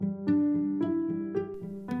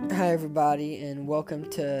Hi, everybody, and welcome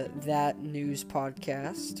to That News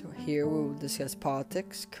Podcast. Here we will discuss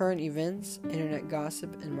politics, current events, internet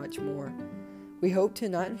gossip, and much more. We hope to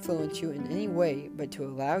not influence you in any way, but to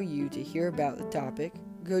allow you to hear about the topic,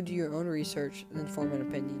 go do your own research, and then form an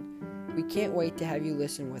opinion. We can't wait to have you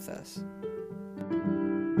listen with us.